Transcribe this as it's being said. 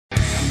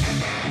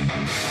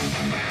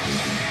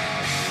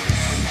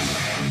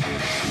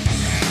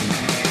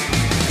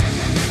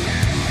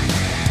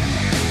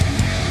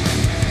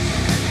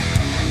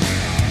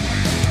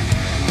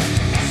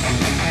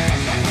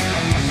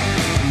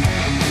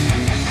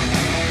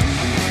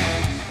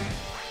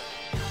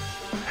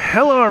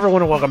Hello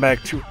everyone and welcome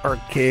back to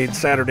Arcade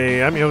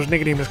Saturday. I'm your host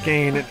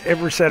nicodemoscain, and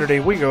every Saturday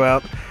we go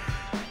out,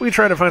 we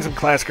try to find some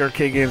classic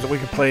arcade games that we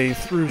can play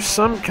through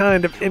some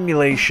kind of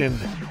emulation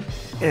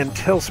and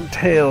tell some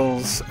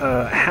tales,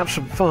 have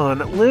some fun,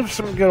 live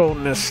some good old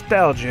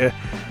nostalgia,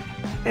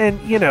 and,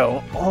 you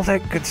know, all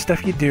that good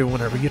stuff you do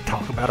whenever you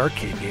talk about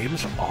arcade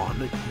games on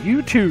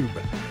YouTube.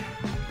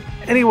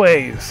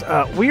 Anyways,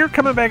 we are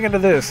coming back into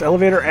this,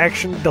 Elevator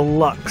Action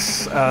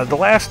Deluxe. The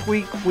last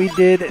week we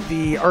did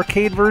the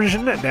arcade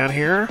version down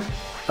here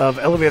of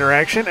Elevator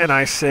Action, and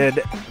I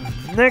said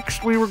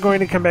next we were going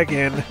to come back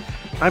in.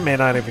 I may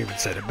not have even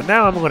said it, but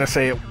now I'm going to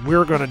say it.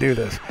 We're going to do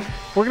this.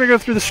 We're going to go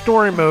through the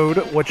story mode,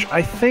 which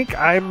I think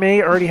I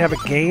may already have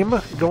a game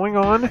going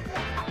on.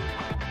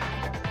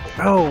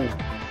 Oh,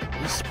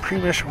 this is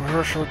pre-mission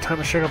rehearsal. Time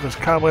to shake off those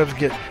cobwebs.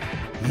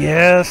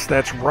 Yes,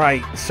 that's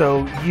right.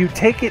 So you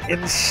take it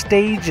in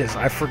stages.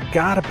 I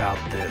forgot about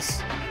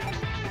this.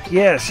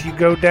 Yes, you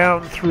go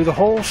down through the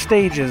whole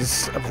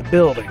stages of the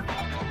building.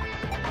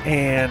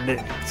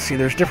 And see,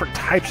 there's different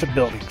types of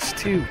buildings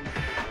too.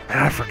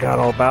 I forgot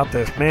all about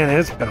this. Man,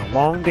 it's been a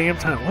long damn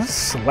time. Let's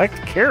select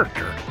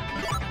character.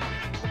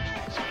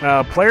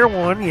 Player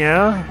 1,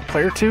 yeah.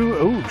 Player 2,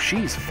 oh,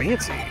 she's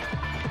fancy.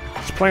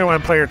 It's player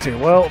 1, player 2.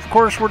 Well, of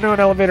course, we're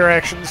doing elevator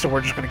action, so we're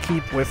just going to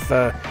keep with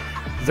the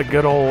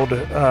good old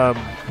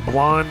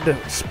blonde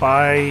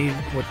spy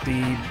with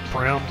the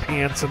brown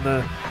pants and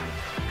the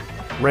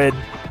red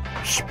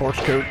sports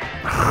coat.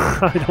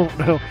 I don't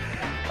know.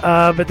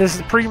 But this is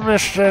the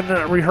pre-mission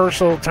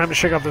rehearsal. Time to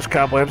shake off those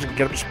cobwebs and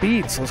get up to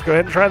speed. So let's go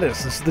ahead and try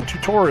this. This is the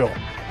tutorial.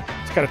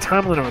 It's got a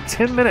time limit of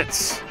 10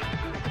 minutes.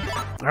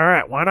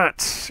 Alright, why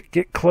not?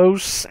 Get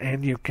close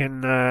and you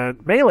can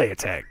melee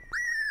attack.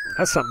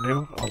 That's something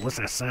new. Oh, listen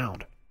to that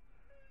sound.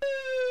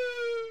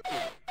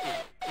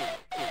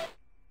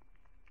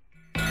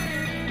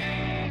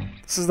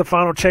 This is the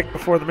final check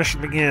before the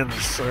mission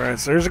begins. Alright,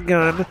 so there's a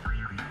gun.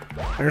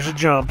 There's a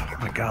jump. Oh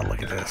my god,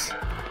 look at this.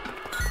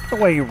 The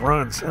way he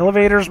runs.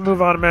 Elevators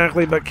move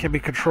automatically but can be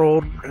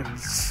controlled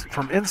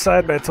from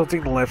inside by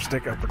tilting the left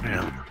stick up or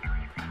down.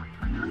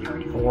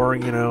 Or,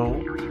 you know,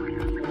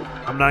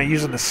 I'm not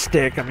using the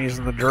stick, I'm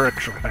using the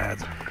directional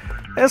pads.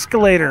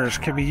 Escalators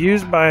can be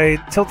used by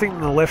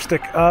tilting the left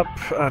stick up.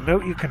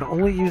 Note you can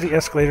only use the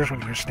escalators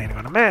when you're standing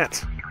on a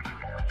mat.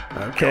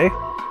 Okay.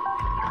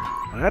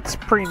 That's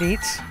pretty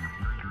neat.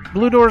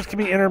 Blue doors can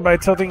be entered by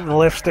tilting the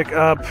left stick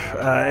up.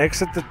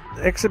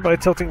 Exit by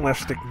tilting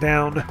left stick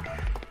down.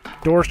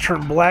 Doors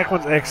turn black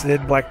once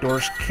exited. Black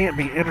doors can't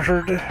be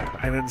entered.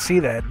 I didn't see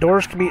that.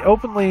 Doors can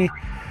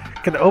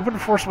open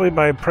forcibly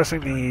by pressing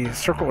the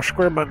circle or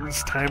square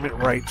buttons. Time it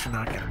right to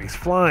knock enemies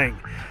flying.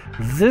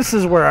 This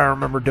is where I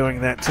remember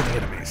doing that to the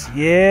enemies.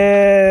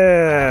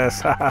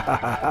 Yes!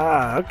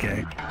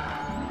 Okay.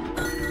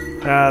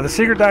 The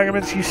secret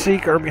documents you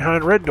seek are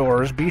behind red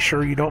doors. Be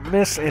sure you don't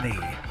miss any.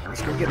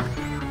 Let's go get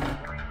them.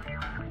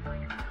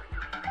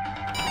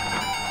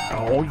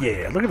 Oh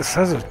yeah, look at the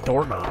size of those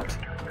doorknobs.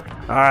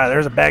 Alright,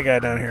 there's a bad guy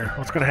down here.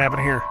 What's going to happen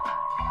here?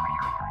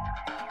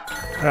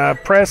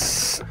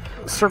 Press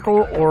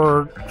circle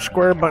or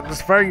square buttons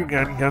to fire your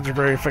gun. Guns are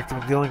very effective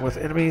in dealing with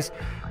enemies,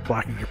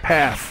 blocking your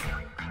path.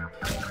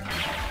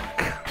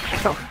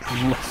 How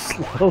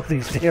slow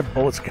these damn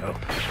bullets go.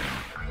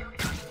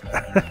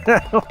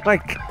 Oh my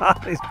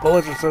god, these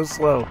bullets are so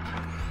slow.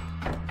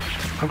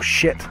 Oh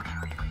shit.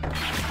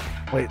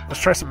 Wait, let's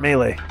try some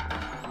melee.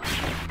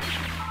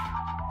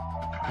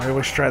 Maybe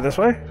we should try this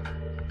way?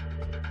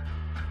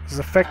 This is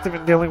effective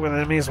in dealing with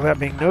enemies without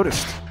being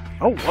noticed.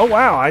 Oh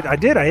wow, I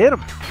hit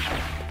him.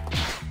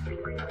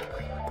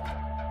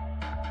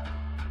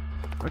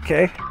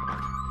 Okay.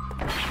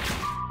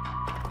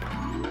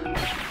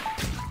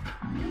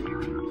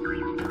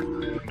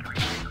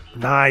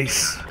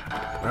 Nice.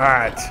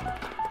 Alright.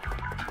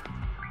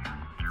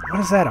 What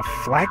is that, a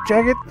flak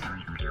jacket?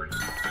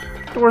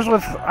 Doors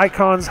with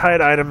icons hide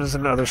items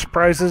and other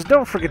surprises.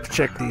 Don't forget to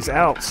check these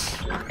out.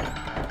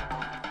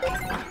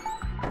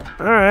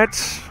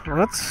 Alright, well,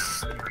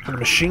 that's a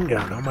machine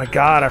gun. Oh my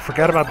god, I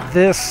forgot about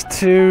this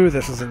too.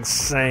 This is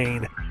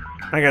insane.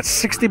 I got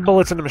 60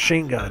 bullets in the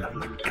machine gun. Oh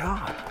my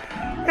god.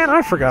 Man,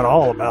 I forgot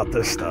all about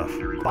this stuff.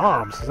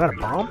 Bombs. Is that a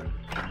bomb?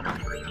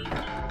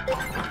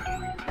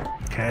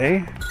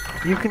 Okay.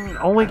 You can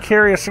only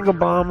carry a single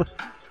bomb.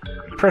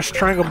 Press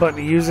triangle button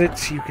to use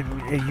it. You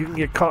can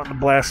get caught in the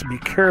blast, so be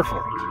careful.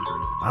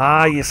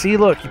 Ah, you see,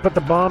 look, you put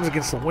the bombs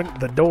against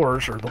the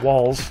doors or the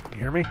walls. You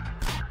hear me?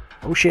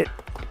 Oh shit.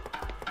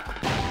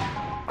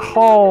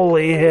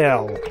 Holy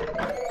hell.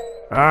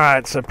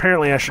 Alright, so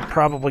apparently I should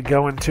probably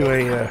go into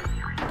a...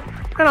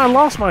 And I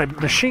lost my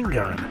machine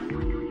gun.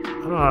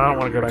 Oh, I don't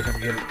want to go back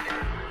and get it.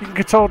 You can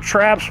control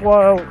traps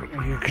while...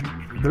 You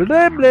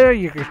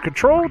can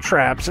control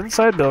traps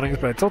inside buildings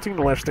by tilting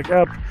the left stick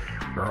up.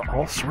 There are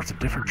all sorts of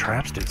different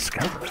traps to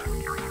discover.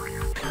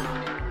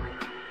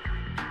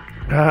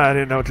 I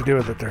didn't know what to do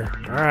with it there.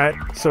 Alright,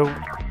 so...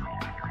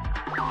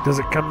 Does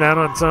it come down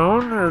on its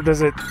own, or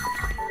does it...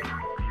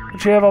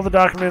 Once you have all the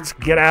documents,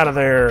 get out of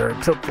there.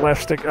 Tilt the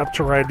left stick up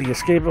to ride the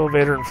escape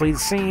elevator and flee the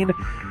scene.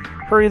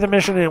 Hurry the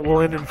mission and it will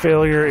end in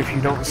failure if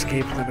you don't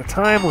escape within the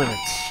time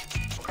limits.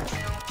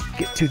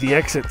 Get to the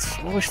exits.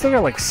 Well, we still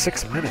got like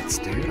 6 minutes,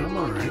 dude. I'm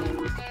alright.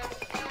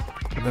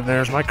 And then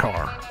there's my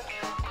car.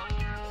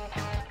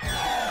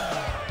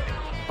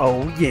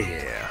 Oh,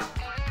 yeah.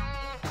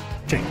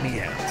 Check me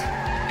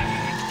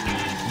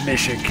out.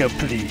 Mission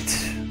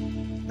complete.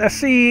 Now,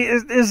 see,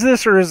 is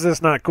this or is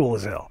this not cool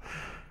as hell?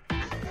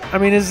 I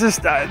mean, is this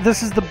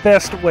is the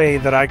best way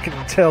that I can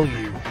tell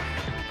you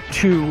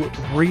to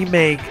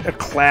remake a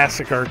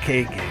classic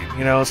arcade game.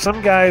 You know,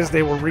 some guys,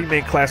 they will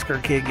remake classic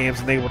arcade games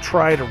and they will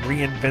try to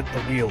reinvent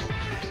the wheel.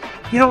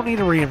 You don't need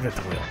to reinvent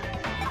the wheel.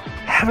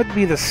 Have it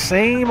be the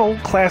same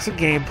old classic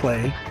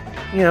gameplay.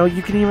 You know,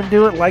 you can even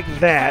do it like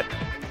that,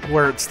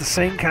 where it's the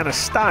same kind of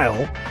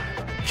style,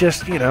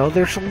 just, you know,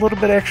 there's a little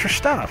bit extra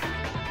stuff.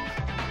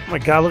 Oh my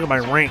god, look at my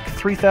rank,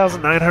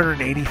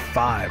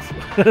 3,985.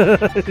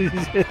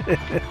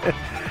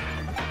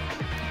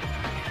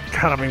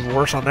 God, I'm even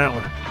worse on that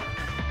one.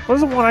 What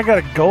is the one I got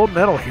a gold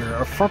medal here?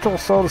 A frontal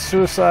assault, a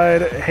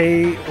suicide.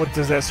 Hey, what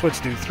does that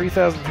switch do?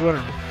 3,200.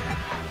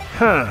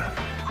 Huh.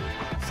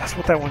 That's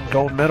what that one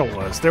gold medal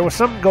was. There was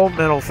some gold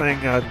medal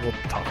thing. We'll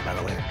talk about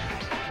it later.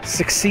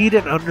 Succeed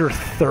in under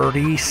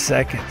 30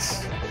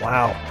 seconds.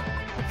 Wow.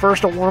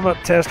 First, a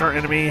warm-up test. Our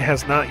enemy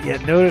has not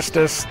yet noticed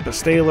us, but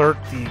stay alert.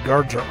 The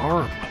guards are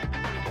armed.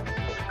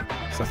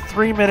 It's a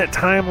 3-minute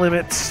time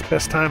limit.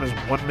 Best time is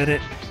 1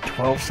 minute,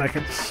 12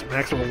 seconds.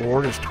 Maximum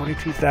reward is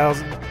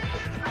 22,000.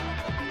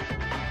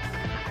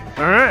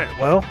 Alright,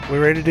 well, we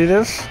ready to do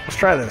this? Let's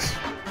try this.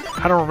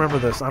 I don't remember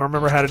this. I don't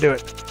remember how to do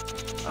it.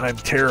 I'm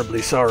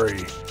terribly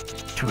sorry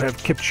to have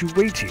kept you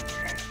waiting.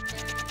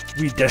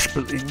 We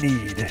desperately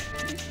need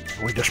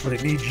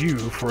you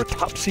for a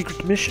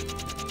top-secret mission.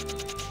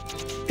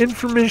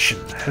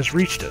 Information has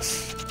reached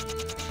us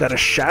that a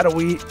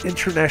shadowy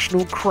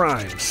international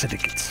crime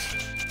syndicate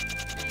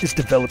is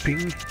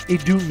developing a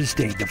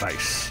doomsday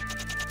device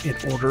in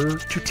order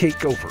to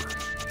take over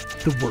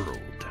the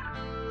world.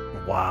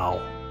 Wow.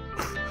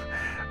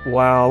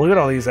 Wow, look at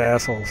all these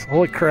assholes.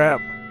 Holy crap.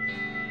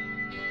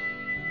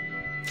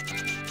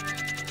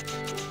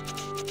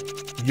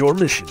 Your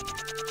mission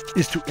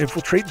is to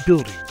infiltrate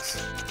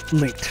buildings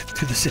linked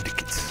to the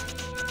syndicates,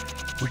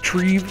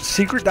 retrieve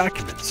secret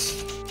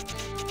documents,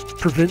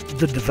 prevent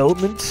the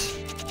development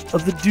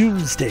of the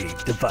doomsday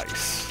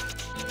device,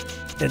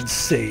 and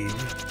save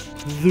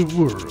the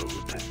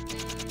world.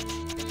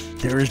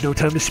 There is no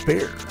time to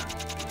spare.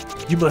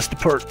 You must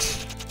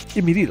depart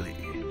immediately.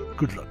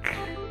 Good luck.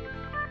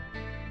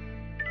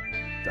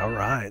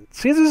 Alright.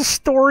 See, there's a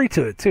story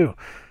to it, too.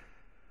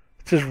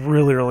 Which is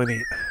really, really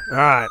neat.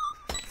 Alright.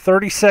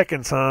 30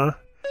 seconds, huh?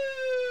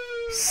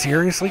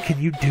 Seriously? Can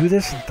you do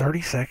this in 30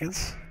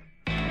 seconds?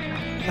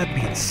 That'd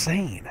be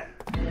insane.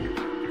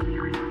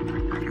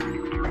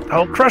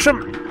 Oh, crush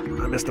him!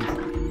 I missed him.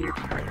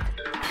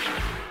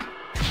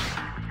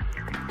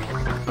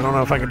 I don't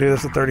know if I can do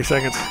this in 30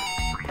 seconds.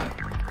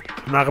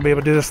 I'm not going to be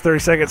able to do this in 30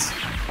 seconds.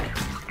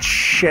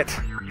 Shit.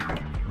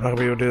 I'm not going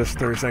to be able to do this in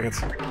 30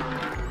 seconds.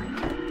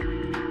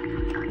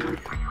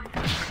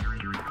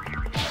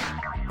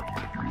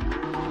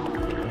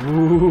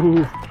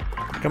 Ooh.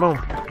 Come on.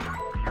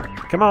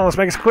 Come on, let's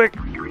make this quick.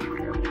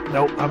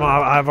 Nope,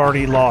 I've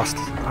already lost.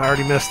 I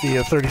already missed the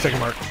 30-second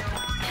mark.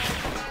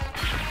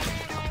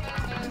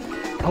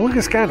 Oh, look at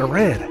this guy in the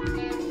red.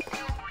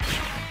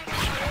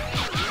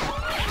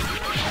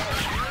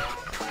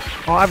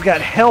 Oh, I've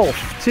got health,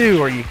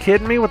 too. Are you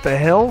kidding me with the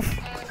health?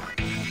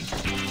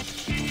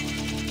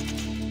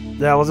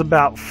 That was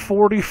about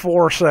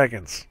 44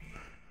 seconds.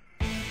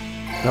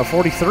 No,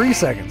 43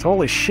 seconds.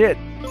 Holy shit.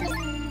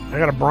 I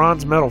got a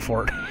bronze medal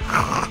for it.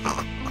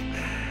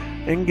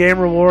 In-game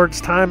rewards,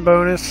 time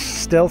bonus,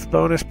 stealth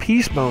bonus,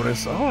 peace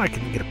bonus. Oh, I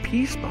can get a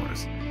peace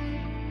bonus.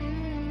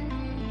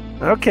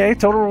 Okay,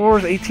 total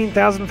rewards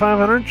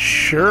 18,500.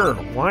 Sure,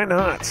 why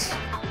not?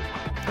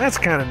 That's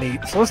kind of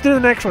neat. So let's do the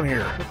next one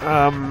here.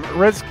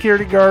 Red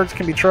security guards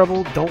can be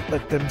trouble. Don't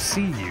let them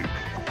see you.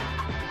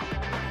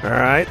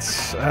 Alright,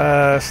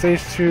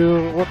 stage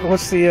 2.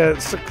 What's the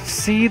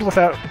succeed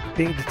without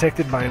being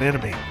detected by an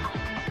enemy?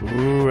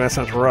 Ooh, that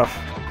sounds rough.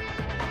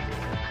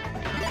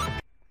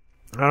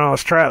 I don't know,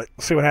 let's try it.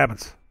 Let's see what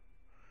happens.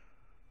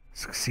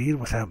 Succeed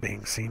without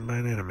being seen by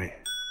an enemy.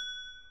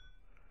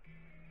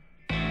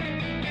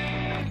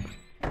 And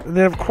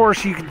then, of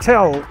course, you can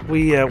tell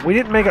we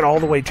didn't make it all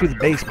the way to the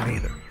basement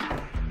either.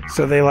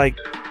 So they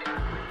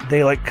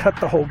cut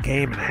the whole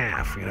game in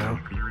half, you know?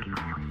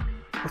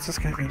 What's this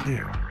guy gonna do?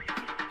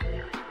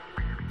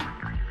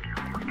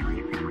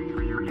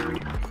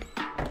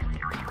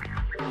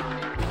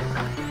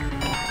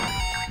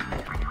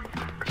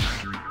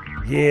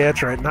 Yeah,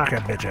 that's right. Knock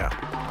that bitch out.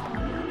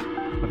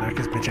 I'll knock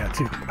this bitch out,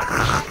 too.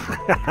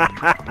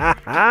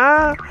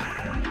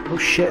 Oh,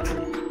 shit.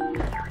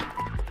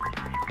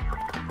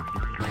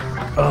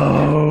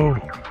 Oh.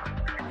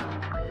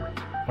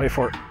 Wait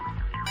for it.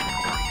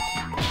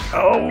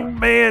 Oh,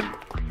 man.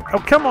 Oh,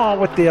 come on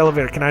with the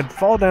elevator. Can I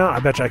fall down? I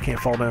bet you I can't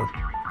fall down.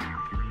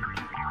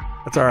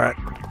 That's alright.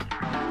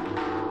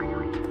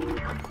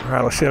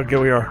 Alright, let's see how good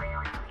we are.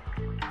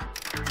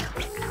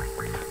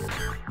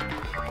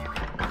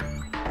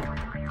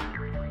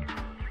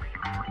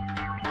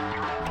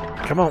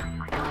 Come on.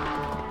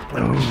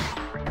 Oh.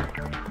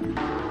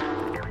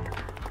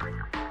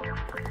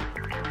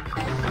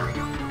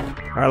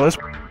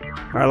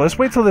 All right, let's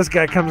wait till this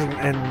guy comes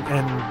and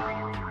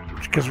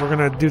because we're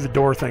gonna do the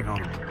door thing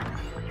on him.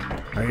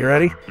 Are you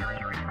ready?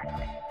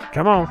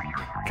 Come on,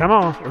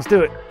 let's do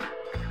it.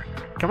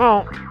 Come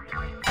on.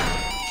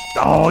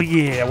 Oh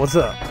yeah, what's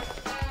up?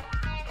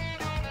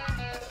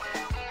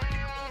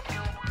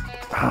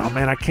 Oh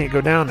man, I can't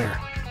go down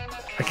there.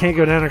 I can't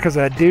go down there because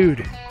of that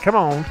dude. Come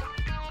on.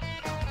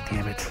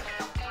 Damn it.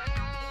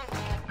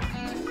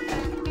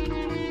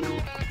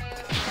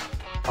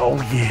 Oh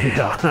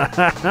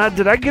yeah.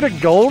 Did I get a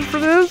gold for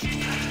this?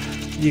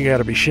 You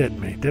gotta be shitting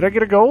me. Did I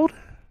get a gold?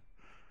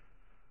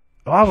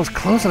 Oh, I was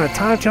close on a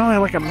time. I only had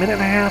like a minute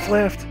and a half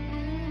left.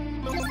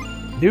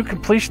 New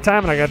completion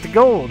time and I got the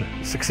gold.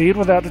 Succeed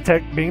without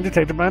being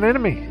detected by an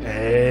enemy.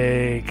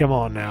 Hey, come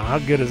on now. How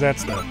good is that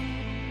stuff?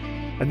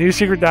 A new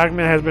secret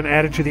document has been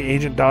added to the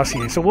agent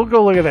dossier. So we'll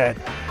go look at that.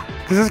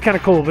 Because this is kind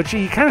of cool. But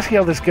you kind of see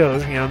how this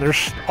goes. You know,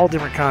 there's all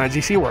different kinds.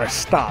 You see where I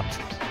stopped.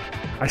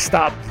 I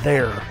stopped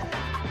there.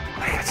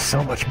 I got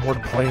so much more to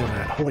play on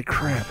that. Holy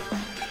crap.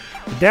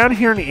 Down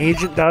here in the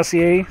agent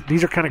dossier,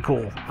 these are kind of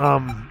cool.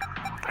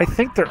 I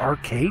think they're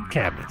arcade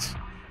cabinets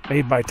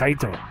made by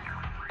Taito.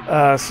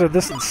 So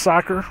this is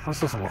soccer. What's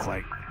this one look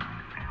like?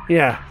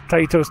 Yeah,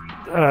 Taito's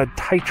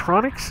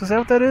Titronics. Is that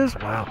what that is?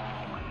 Wow.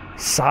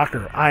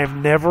 Soccer. I have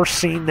never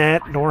seen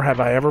that, nor have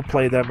I ever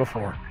played that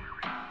before.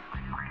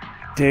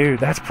 Dude,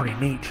 that's pretty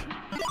neat.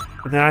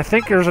 And then I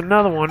think there's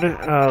another one,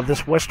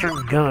 this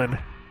Western gun,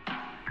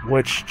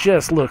 which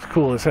just looks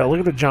cool as hell. Look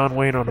at the John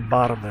Wayne on the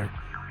bottom there.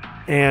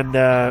 And,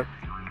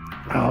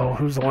 oh,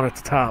 who's the one at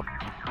the top?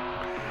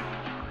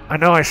 I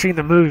know I've seen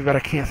the movie, but I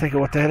can't think of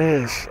what that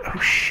is. Oh,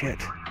 shit.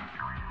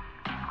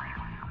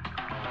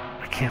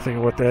 I can't think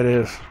of what that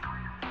is.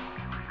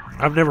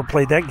 I've never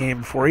played that game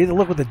before either.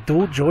 Look with the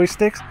dual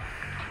joysticks.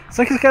 It's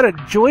like it's got a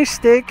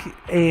joystick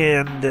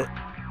and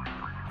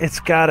it's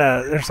got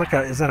there's like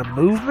is that a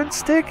movement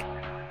stick?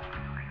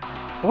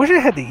 I wish I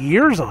had the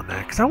years on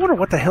that because I wonder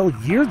what the hell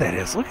year that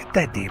is. Look at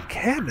that damn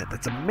cabinet.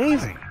 That's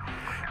amazing.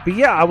 But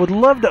yeah, I would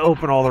love to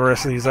open all the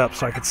rest of these up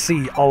so I could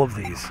see all of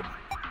these.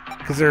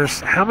 Because there's,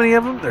 how many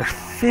of them? There's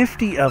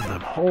 50 of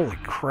them. Holy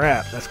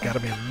crap. That's got to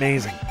be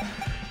amazing.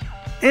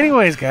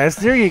 Anyways, guys,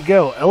 there you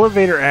go.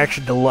 Elevator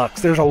Action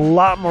Deluxe. There's a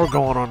lot more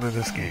going on in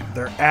this game.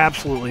 There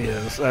absolutely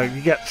is.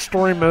 You got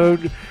story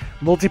mode,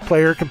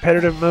 multiplayer,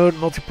 competitive mode,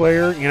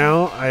 multiplayer. You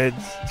know,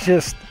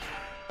 it's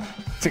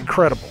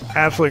incredible.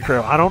 Absolutely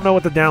incredible. I don't know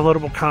what the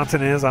downloadable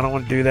content is. I don't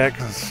want to do that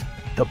because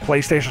the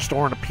PlayStation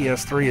Store and the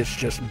PS3 is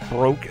just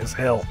broke as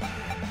hell.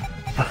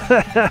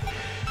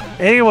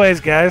 Anyways,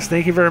 guys,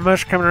 thank you very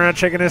much for coming around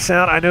checking this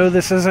out. I know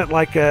this isn't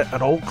like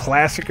an old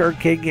classic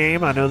arcade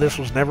game. I know this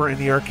was never in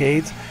the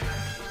arcades.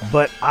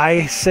 But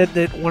I said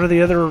that one of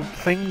the other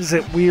things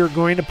that we are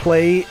going to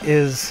play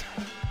is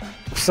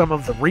some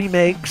of the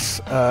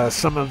remakes,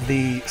 some of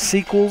the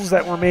sequels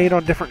that were made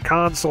on different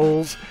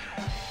consoles.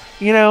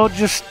 You know,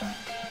 just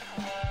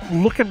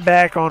looking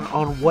back on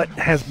what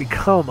has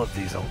become of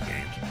these old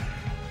games.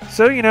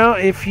 So, you know,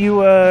 if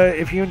you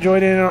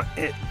enjoyed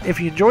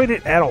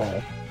it at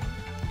all,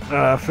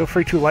 feel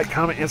free to like,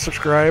 comment, and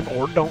subscribe,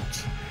 or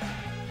don't.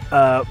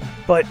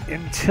 But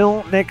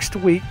until next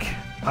week,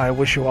 I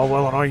wish you all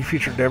well on all your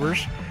future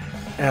endeavors,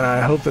 and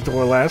I hope that the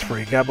war lasts for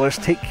you. God bless,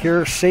 take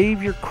care,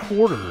 save your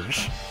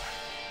quarters,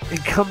 and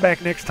come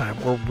back next time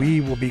where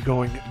we will be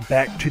going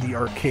back to the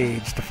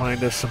arcades to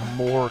find us some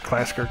more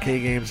classic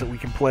arcade games that we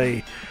can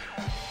play.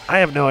 I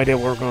have no idea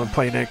what we're going to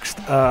play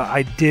next.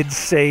 I did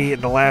say in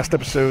the last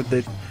episode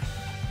that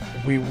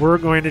we were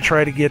going to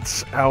try to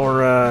get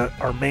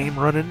our main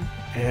running,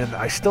 and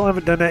I still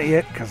haven't done that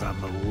yet because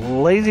I'm a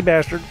lazy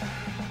bastard.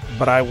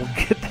 But I will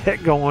get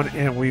that going,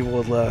 and we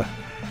will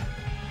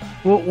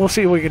we'll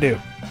see what we can do.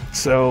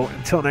 So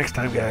until next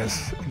time,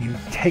 guys, you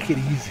take it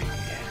easy.